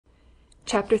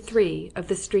Chapter 3 of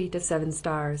The Street of Seven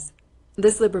Stars.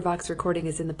 This LibriVox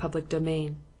is in the public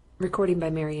domain. Recording by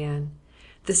Marianne.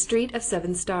 The Street of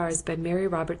Seven Stars by Mary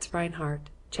Roberts Rinehart.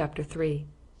 Chapter 3.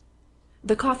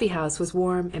 The coffee house was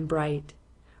warm and bright.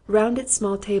 Round its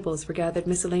small tables were gathered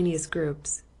miscellaneous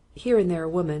groups, here and there a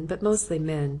woman, but mostly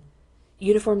men,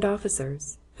 uniformed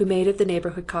officers, who made of the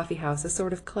neighborhood coffee house a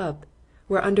sort of club,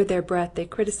 where under their breath they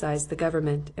criticized the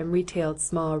government and retailed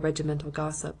small regimental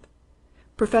gossip.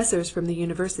 Professors from the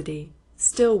university,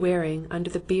 still wearing, under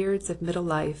the beards of middle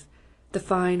life, the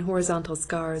fine horizontal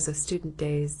scars of student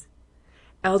days.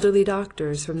 Elderly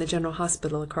doctors from the general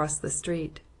hospital across the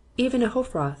street, even a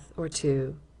Hofrath or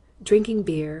two, drinking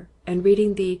beer and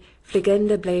reading the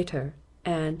Fliegende Blätter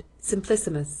and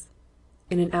Simplicissimus.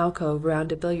 In an alcove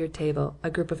round a billiard table a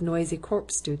group of noisy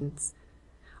corp students.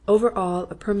 Over all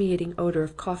a permeating odour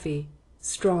of coffee,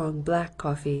 strong black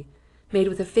coffee, made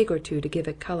with a fig or two to give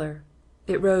it colour.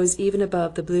 It rose even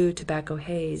above the blue tobacco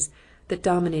haze that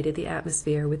dominated the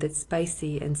atmosphere with its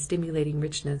spicy and stimulating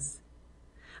richness.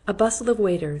 A bustle of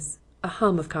waiters, a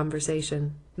hum of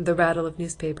conversation, the rattle of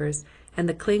newspapers, and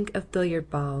the clink of billiard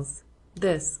balls.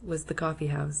 This was the coffee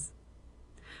house.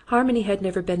 Harmony had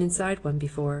never been inside one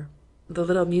before. The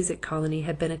little music colony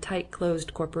had been a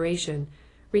tight-closed corporation,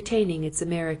 retaining its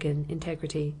American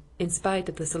integrity, in spite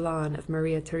of the salon of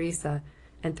Maria Theresa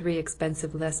and 3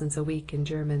 expensive lessons a week in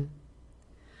German.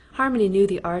 Harmony knew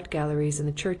the art galleries and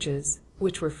the churches,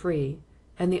 which were free,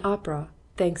 and the opera,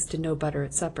 thanks to no butter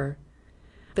at supper.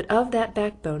 But of that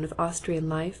backbone of Austrian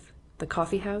life, the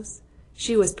coffee house,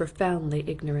 she was profoundly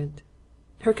ignorant.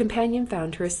 Her companion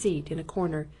found her a seat in a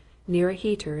corner near a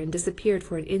heater and disappeared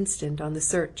for an instant on the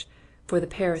search for the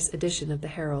Paris edition of the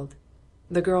Herald.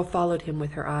 The girl followed him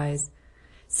with her eyes.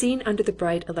 Seen under the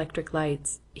bright electric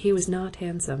lights, he was not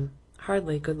handsome,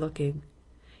 hardly good-looking.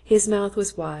 His mouth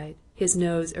was wide, his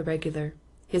nose irregular,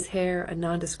 his hair a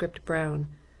nondescript brown.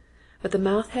 But the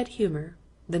mouth had humour,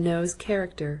 the nose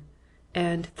character,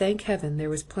 and, thank heaven, there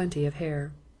was plenty of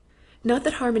hair. Not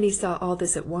that Harmony saw all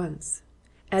this at once.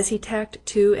 As he tacked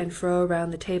to and fro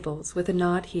round the tables, with a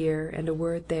nod here and a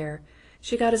word there,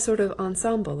 she got a sort of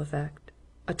ensemble effect.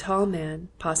 A tall man,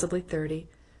 possibly 30,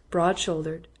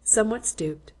 broad-shouldered, somewhat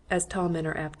stooped, as tall men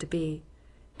are apt to be,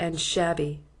 and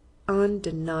shabby,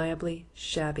 undeniably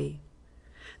shabby.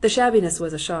 The shabbiness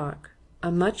was a shock. A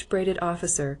much-braided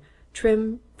officer,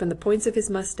 trim from the points of his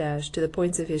moustache to the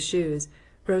points of his shoes,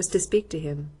 rose to speak to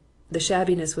him. The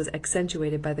shabbiness was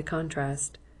accentuated by the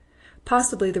contrast.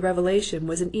 Possibly the revelation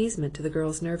was an easement to the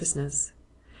girl's nervousness.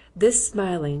 This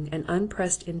smiling and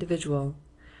unpressed individual,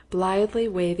 blithely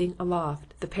waving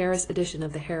aloft the Paris edition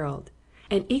of the Herald,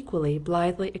 and equally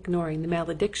blithely ignoring the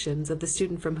maledictions of the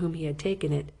student from whom he had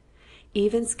taken it,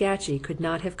 even Scatchy could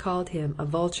not have called him a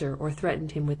vulture or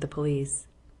threatened him with the police.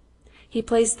 He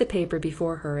placed the paper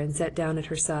before her and sat down at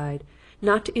her side,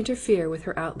 not to interfere with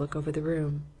her outlook over the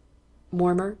room.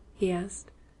 "Warmer?" he asked.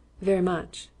 "Very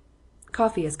much.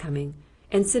 Coffee is coming,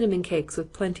 and cinnamon cakes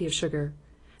with plenty of sugar.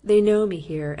 They know me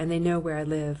here, and they know where I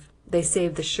live. They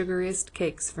save the sugariest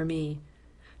cakes for me.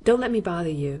 Don't let me bother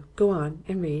you. Go on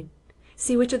and read.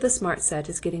 See which of the smart set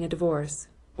is getting a divorce.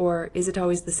 Or is it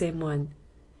always the same one?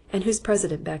 And who's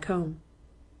president back home?"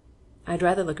 "I'd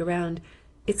rather look around.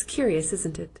 It's curious,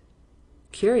 isn't it?"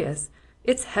 "Curious?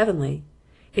 It's heavenly.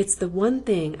 It's the one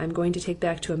thing I'm going to take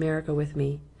back to America with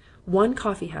me. 1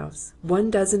 coffee house,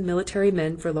 1 dozen military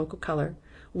men for local colour,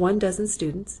 1 dozen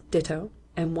students, ditto,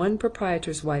 and 1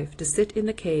 proprietor's wife to sit in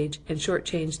the cage and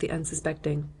short-change the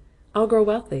unsuspecting. I'll grow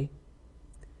wealthy."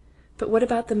 "But what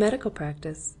about the medical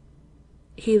practice?"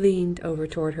 He leaned over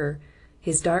toward her.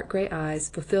 His dark grey eyes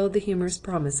fulfilled the humorous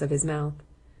promise of his mouth.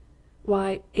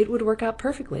 "Why, it would work out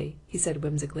perfectly," he said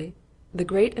whimsically. "The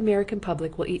great American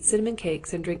public will eat cinnamon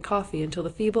cakes and drink coffee until the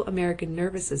feeble American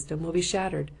nervous system will be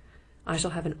shattered. I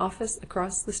shall have an office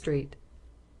across the street."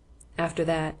 After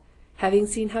that, having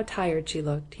seen how tired she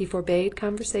looked, he forbade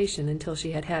conversation until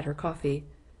she had had her coffee.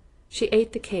 She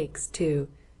ate the cakes, too,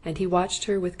 and he watched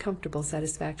her with comfortable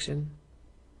satisfaction.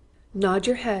 "Nod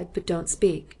your head, but don't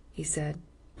speak," he said.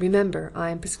 "Remember, I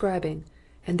am prescribing,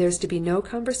 and there's to be no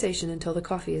conversation until the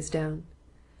coffee is down.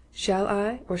 Shall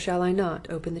I or shall I not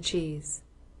open the cheese?"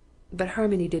 But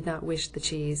Harmony did not wish the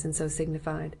cheese, and so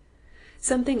signified.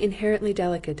 Something inherently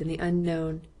delicate in the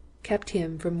unknown kept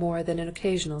him from more than an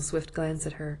occasional swift glance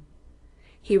at her.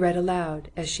 He read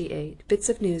aloud, as she ate, bits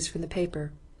of news from the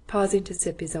paper, pausing to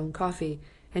sip his own coffee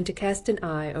and to cast an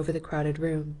eye over the crowded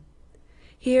room.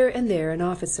 Here and there an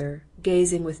officer,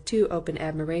 gazing with too open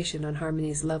admiration on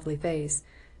Harmony's lovely face,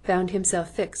 found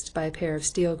himself fixed by a pair of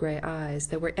steel-grey eyes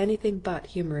that were anything but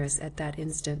humorous at that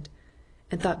instant,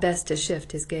 and thought best to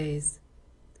shift his gaze.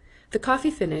 The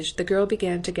coffee finished, the girl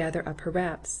began to gather up her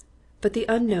wraps, but the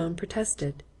unknown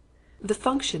protested. The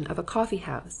function of a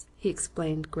coffee-house, he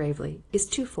explained gravely, is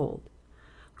twofold.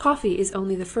 Coffee is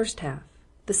only the first half.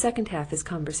 The second half is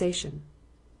conversation.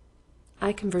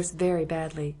 I converse very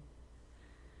badly.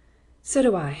 So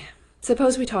do I.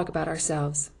 Suppose we talk about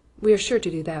ourselves. We are sure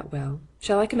to do that well.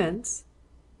 Shall I commence?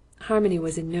 Harmony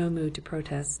was in no mood to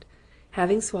protest.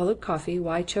 Having swallowed coffee,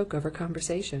 why choke over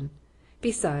conversation?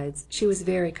 Besides, she was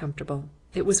very comfortable.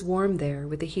 It was warm there,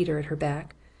 with the heater at her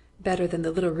back, better than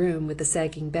the little room with the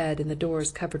sagging bed and the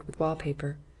doors covered with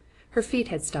wallpaper. Her feet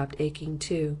had stopped aching,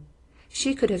 too.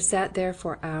 She could have sat there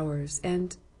for hours,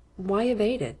 and why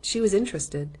evade it? She was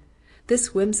interested.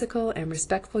 This whimsical and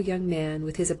respectful young man,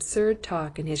 with his absurd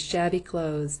talk and his shabby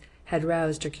clothes, had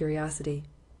roused her curiosity.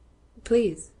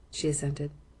 Please, she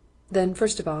assented. Then,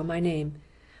 first of all, my name.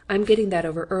 I'm getting that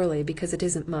over early because it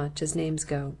isn't much, as names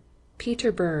go.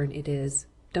 Peter Byrne it is.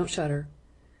 Don't shudder.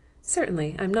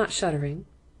 Certainly, I'm not shuddering.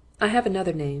 I have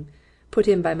another name, put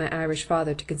in by my Irish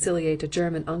father to conciliate a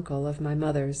German uncle of my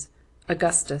mother's.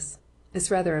 Augustus. It's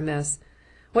rather a mess.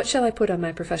 What shall I put on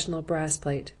my professional brass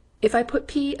plate? If I put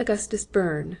P. Augustus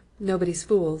Byrne, nobody's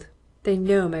fooled. They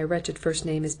know my wretched first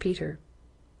name is Peter.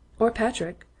 Or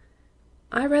Patrick.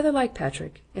 I rather like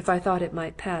Patrick, if I thought it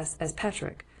might pass as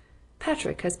Patrick.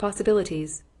 Patrick has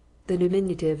possibilities. The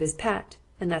diminutive is Pat,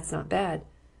 and that's not bad.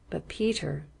 But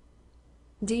Peter...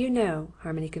 Do you know,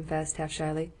 Harmony confessed half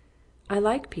shyly, I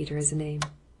like Peter as a name.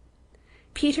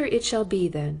 Peter it shall be,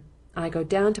 then. I go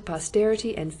down to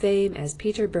posterity and fame as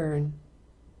Peter Byrne.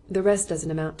 The rest doesn't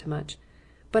amount to much,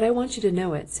 but I want you to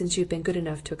know it, since you've been good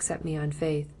enough to accept me on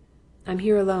faith. I'm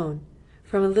here alone,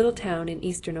 from a little town in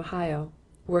eastern Ohio,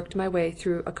 worked my way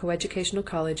through a coeducational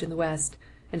college in the West,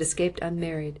 and escaped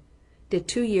unmarried. Did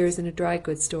 2 years in a dry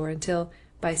goods store until,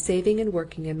 by saving and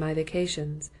working in my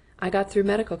vacations, I got through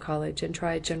medical college and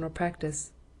tried general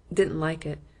practice. Didn't like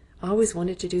it. Always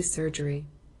wanted to do surgery.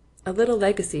 A little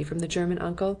legacy from the German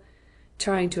uncle,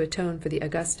 trying to atone for the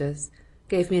Augustus,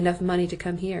 gave me enough money to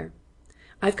come here.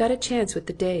 I've got a chance with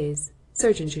the days,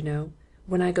 surgeons, you know,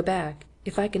 when I go back,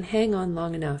 if I can hang on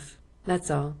long enough. That's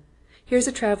all. Here's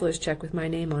a traveller's check with my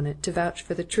name on it, to vouch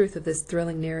for the truth of this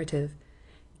thrilling narrative.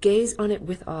 Gaze on it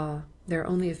with awe. There are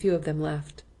only a few of them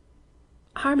left.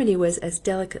 Harmony was as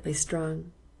delicately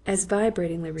strung, as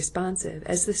vibratingly responsive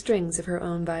as the strings of her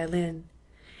own violin,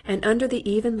 and under the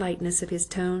even lightness of his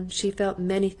tone she felt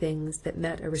many things that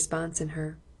met a response in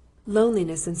her.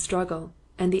 Loneliness and struggle,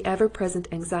 and the ever-present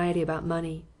anxiety about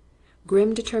money,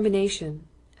 grim determination,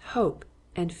 hope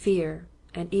and fear,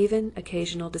 and even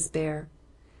occasional despair.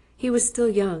 He was still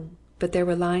young, but there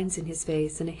were lines in his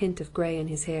face and a hint of grey in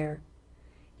his hair.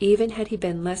 Even had he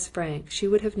been less frank, she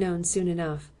would have known soon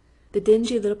enough the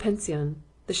dingy little pension,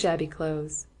 the shabby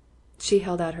clothes. She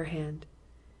held out her hand.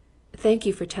 "Thank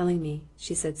you for telling me,"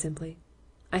 she said simply.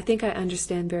 "I think I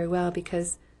understand very well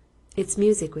because it's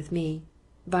music with me,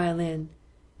 violin,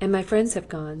 and my friends have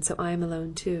gone, so I am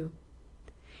alone too."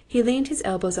 He leaned his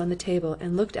elbows on the table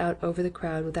and looked out over the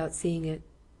crowd without seeing it.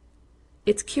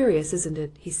 "It's curious, isn't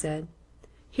it?" he said.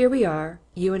 "Here we are,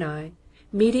 you and I,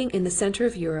 meeting in the centre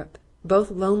of Europe,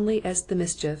 both lonely as the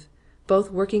mischief,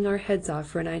 both working our heads off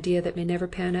for an idea that may never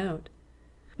pan out.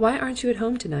 Why aren't you at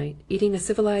home tonight, eating a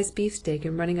civilized beefsteak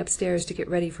and running upstairs to get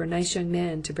ready for a nice young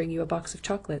man to bring you a box of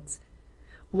chocolates?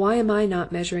 Why am I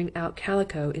not measuring out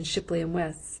calico in Shipley and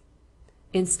West's?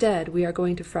 Instead, we are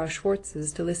going to Frau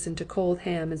Schwartz's to listen to cold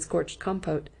ham and scorched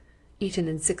compote, eaten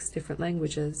in 6 different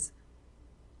languages."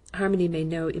 Harmony made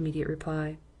no immediate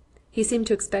reply. He seemed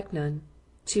to expect none.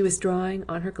 She was drawing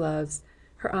on her gloves,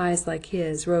 her eyes like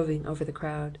his roving over the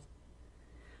crowd.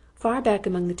 Far back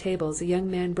among the tables a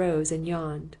young man rose and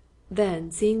yawned.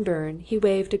 Then, seeing Byrne, he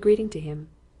waved a greeting to him.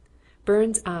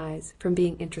 Byrne's eyes, from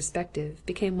being introspective,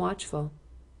 became watchful.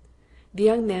 The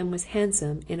young man was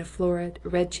handsome in a florid,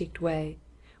 red-cheeked way,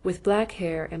 with black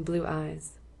hair and blue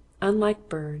eyes. Unlike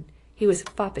Byrne, he was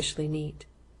foppishly neat.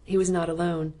 He was not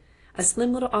alone. A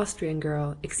slim little Austrian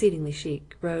girl, exceedingly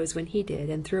chic, rose when he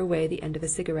did and threw away the end of a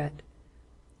cigarette.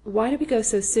 "Why do we go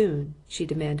so soon?" she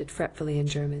demanded fretfully in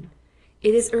German.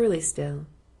 "It is early still."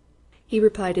 He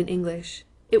replied in English.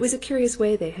 It was a curious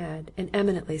way they had, and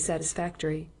eminently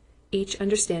satisfactory, each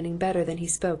understanding better than he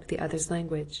spoke the other's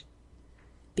language.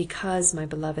 "Because, my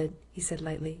beloved," he said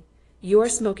lightly, "you are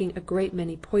smoking a great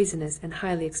many poisonous and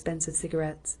highly expensive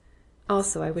cigarettes.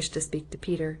 Also, I wish to speak to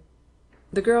Peter."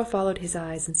 The girl followed his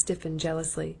eyes and stiffened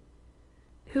jealously.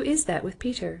 "Who is that with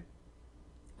Peter?"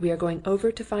 "We are going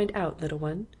over to find out, little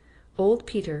one. Old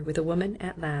Peter with a woman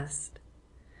at last."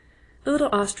 The little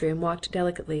Austrian walked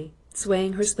delicately,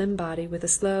 swaying her slim body with a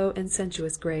slow and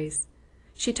sensuous grace.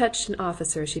 She touched an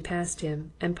officer as she passed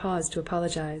him, and paused to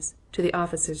apologize, to the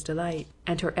officer's delight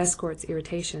and her escort's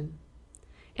irritation.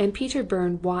 And Peter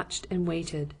Byrne watched and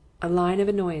waited, a line of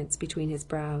annoyance between his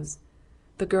brows.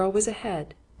 The girl was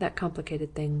ahead; that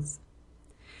complicated things.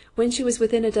 When she was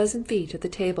within a dozen feet of the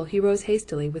table he rose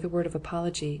hastily with a word of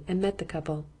apology and met the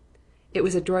couple. It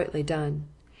was adroitly done.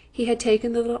 He had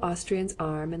taken the little Austrian's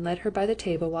arm and led her by the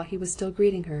table while he was still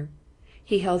greeting her.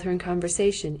 He held her in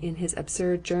conversation in his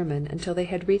absurd German until they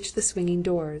had reached the swinging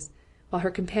doors, while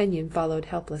her companion followed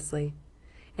helplessly,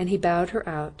 and he bowed her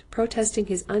out, protesting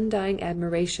his undying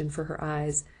admiration for her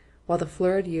eyes, while the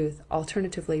florid youth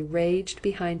alternatively raged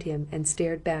behind him and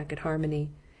stared back at Harmony,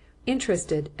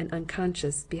 interested and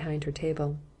unconscious, behind her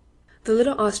table. The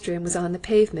little Austrian was on the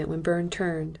pavement when Byrne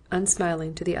turned,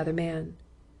 unsmiling, to the other man.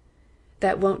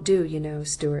 "That won't do, you know,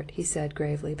 Stewart," he said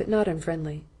gravely, but not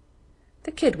unfriendly.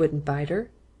 "The kid wouldn't bite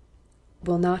her."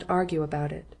 "We'll not argue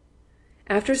about it."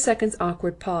 After a second's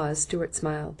awkward pause, Stewart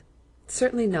smiled.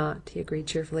 "Certainly not," he agreed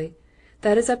cheerfully.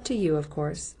 "That is up to you, of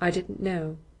course. I didn't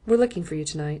know. We're looking for you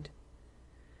tonight."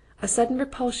 A sudden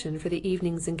repulsion for the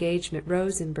evening's engagement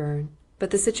rose in Byrne,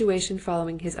 but the situation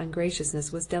following his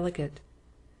ungraciousness was delicate.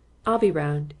 "I'll be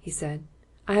round," he said.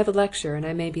 "I have a lecture, and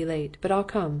I may be late, but I'll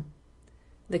come."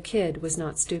 The kid was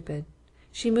not stupid.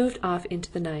 She moved off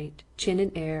into the night, chin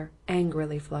in air,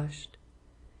 angrily flushed.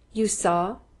 "You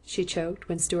saw?" she choked,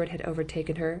 when Stewart had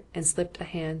overtaken her and slipped a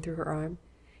hand through her arm.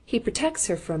 "He protects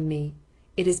her from me.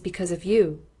 It is because of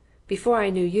you. Before I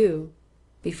knew you—"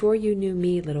 "Before you knew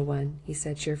me, little one," he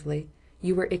said cheerfully,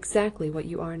 "you were exactly what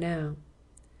you are now."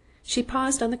 She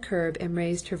paused on the curb and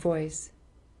raised her voice.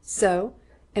 "So?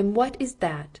 And what is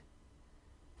that?"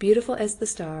 "Beautiful as the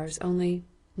stars, only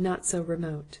not so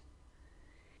remote."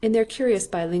 In their curious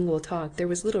bilingual talk there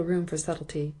was little room for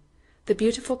subtlety. The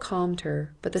beautiful calmed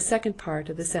her, but the second part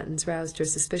of the sentence roused her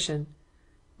suspicion.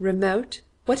 "Remote?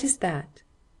 What is that?"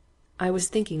 "I was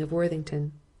thinking of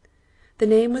Worthington." The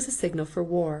name was a signal for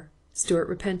war. Stewart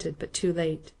repented, but too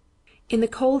late. In the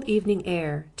cold evening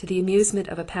air, to the amusement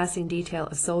of a passing detail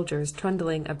of soldiers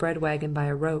trundling a bread wagon by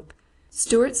a rope,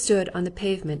 Stewart stood on the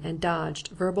pavement and dodged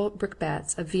verbal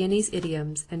brickbats of Viennese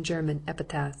idioms and German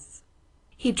epithets.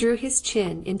 He drew his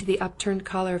chin into the upturned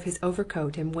collar of his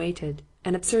overcoat and waited,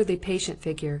 an absurdly patient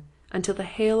figure, until the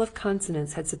hail of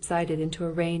consonants had subsided into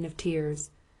a rain of tears.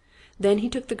 Then he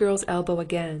took the girl's elbow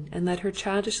again and led her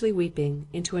childishly weeping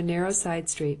into a narrow side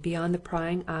street beyond the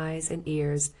prying eyes and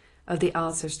ears of the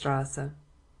Alserstrasse.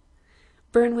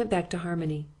 Byrne went back to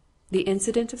Harmony. The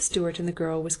incident of Stewart and the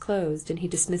girl was closed, and he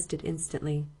dismissed it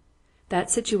instantly. That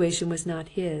situation was not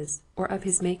his, or of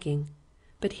his making.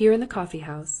 But here in the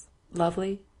coffee-house,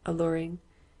 lovely, alluring,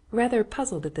 rather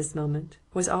puzzled at this moment,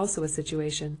 was also a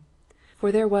situation.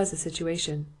 For there was a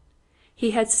situation.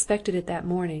 He had suspected it that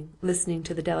morning, listening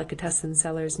to the delicatessen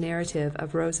seller's narrative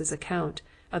of Rosa's account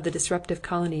of the disruptive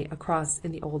colony across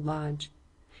in the old lodge.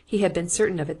 He had been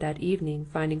certain of it that evening,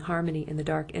 finding Harmony in the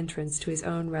dark entrance to his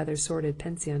own rather sordid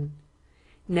pension.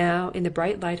 Now, in the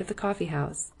bright light of the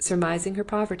coffee-house, surmising her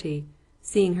poverty,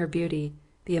 seeing her beauty,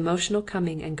 the emotional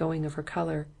coming and going of her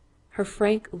colour, her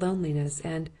frank loneliness,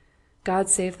 and, God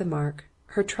save the mark,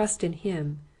 her trust in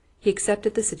him, he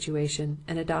accepted the situation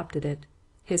and adopted it,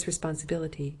 his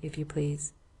responsibility, if you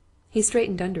please. He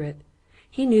straightened under it.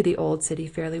 He knew the old city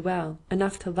fairly well,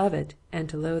 enough to love it and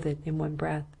to loathe it in one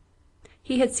breath.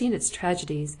 He had seen its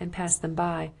tragedies and passed them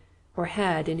by, or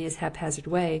had, in his haphazard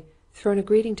way, thrown a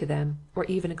greeting to them, or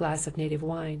even a glass of native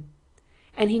wine.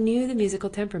 And he knew the musical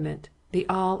temperament, the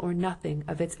all or nothing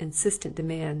of its insistent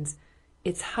demands,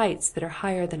 its heights that are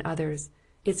higher than others,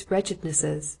 its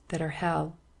wretchednesses that are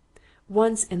hell.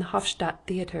 Once in the Hofstadt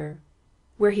Theatre,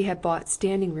 where he had bought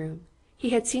standing room, he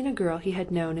had seen a girl he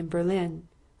had known in Berlin,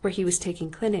 where he was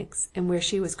taking clinics and where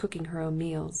she was cooking her own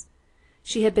meals.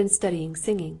 She had been studying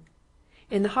singing.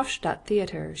 In the Hofstadt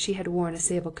Theatre she had worn a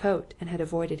sable coat and had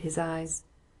avoided his eyes.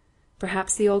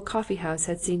 Perhaps the old coffee-house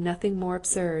had seen nothing more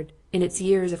absurd, in its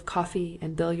years of coffee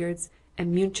and billiards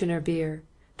and Münchener beer,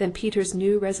 than Peter's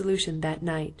new resolution that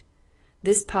night,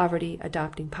 this poverty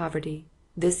adopting poverty,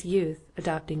 this youth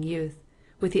adopting youth,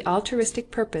 with the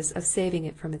altruistic purpose of saving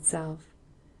it from itself.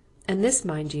 And this,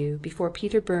 mind you, before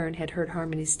Peter Byrne had heard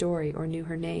Harmony's story or knew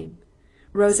her name,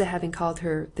 Rosa having called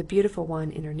her the beautiful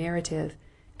one in her narrative,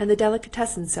 and the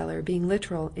delicatessen seller being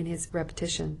literal in his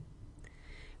repetition.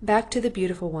 Back to the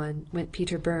beautiful one went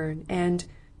Peter Byrne, and,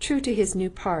 true to his new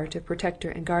part of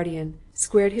protector and guardian,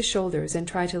 squared his shoulders and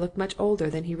tried to look much older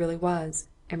than he really was,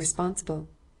 and responsible.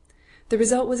 The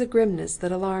result was a grimness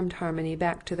that alarmed Harmony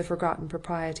back to the forgotten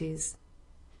proprieties.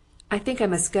 "I think I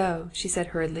must go," she said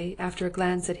hurriedly, after a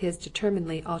glance at his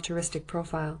determinedly altruistic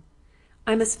profile.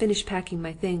 I must finish packing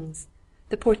my things.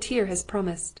 The portier has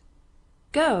promised."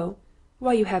 "Go?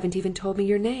 Why, you haven't even told me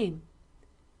your name."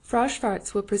 "Frau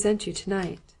Schwarz will present you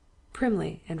tonight,"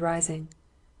 primly and rising.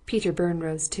 Peter Byrne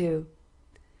rose too.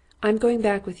 "I'm going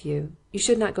back with you. You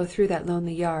should not go through that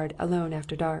lonely yard alone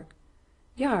after dark."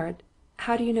 "Yard?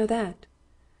 How do you know that?"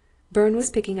 Byrne was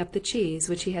picking up the cheese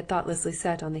which he had thoughtlessly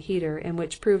set on the heater and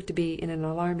which proved to be in an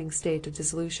alarming state of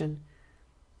dissolution.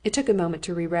 It took a moment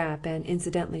to rewrap and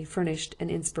incidentally furnished an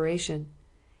inspiration.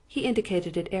 He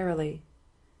indicated it airily.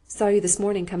 "Saw you this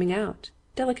morning coming out.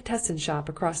 Delicatessen shop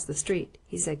across the street,"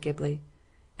 he said glibly.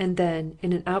 And then,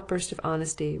 in an outburst of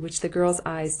honesty which the girl's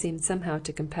eyes seemed somehow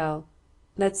to compel,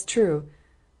 "That's true,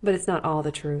 but it's not all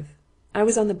the truth. I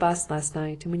was on the bus last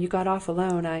night, and when you got off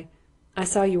alone, I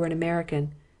saw you were an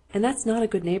American, and that's not a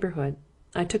good neighborhood.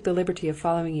 I took the liberty of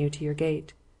following you to your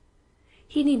gate."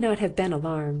 He need not have been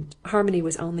alarmed. Harmony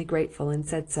was only grateful and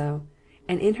said so,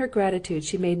 and in her gratitude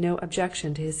she made no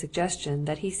objection to his suggestion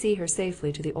that he see her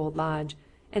safely to the old lodge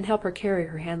and help her carry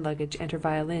her hand luggage and her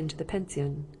violin to the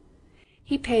pension.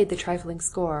 He paid the trifling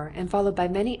score, and followed by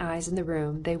many eyes in the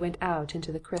room they went out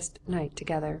into the crisp night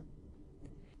together.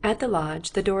 At the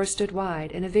lodge the door stood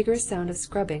wide, and a vigorous sound of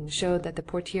scrubbing showed that the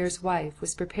portier's wife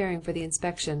was preparing for the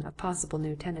inspection of possible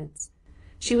new tenants.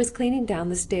 She was cleaning down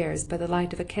the stairs by the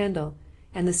light of a candle,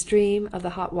 and the stream of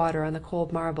the hot water on the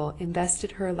cold marble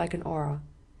invested her like an aura.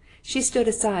 She stood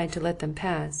aside to let them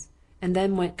pass, and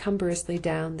then went cumbrously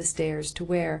down the stairs to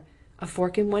where, a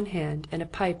fork in one hand and a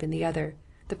pipe in the other,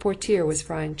 the portier was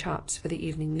frying chops for the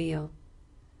evening meal.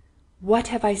 "What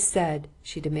have I said?"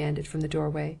 she demanded from the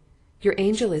doorway. "Your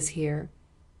angel is here."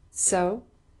 "So?"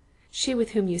 "She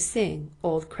with whom you sing,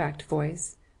 old cracked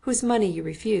voice, whose money you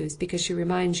refuse because she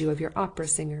reminds you of your opera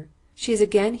singer. She is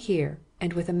again here,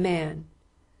 and with a man."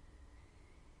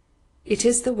 "It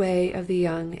is the way of the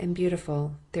young and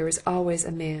beautiful. There is always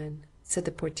a man," said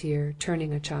the portier,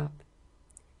 turning a chop.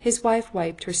 His wife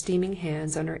wiped her steaming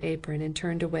hands on her apron and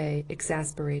turned away,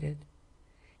 exasperated.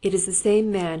 "It is the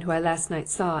same man who I last night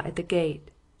saw at the gate,"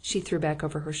 she threw back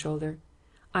over her shoulder.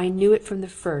 "I knew it from the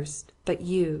first, but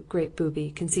you, great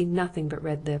booby, can see nothing but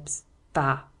red lips.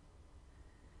 Bah!"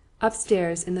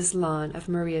 Upstairs in the salon of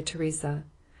Maria Theresa,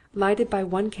 lighted by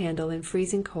one candle in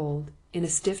freezing cold, in a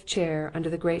stiff chair under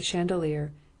the great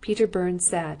chandelier, Peter Byrne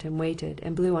sat and waited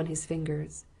and blew on his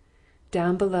fingers.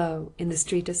 Down below, in the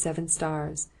street of 7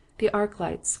 Stars, the arc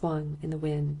lights swung in the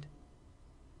wind.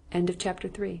 End of chapter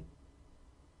 3.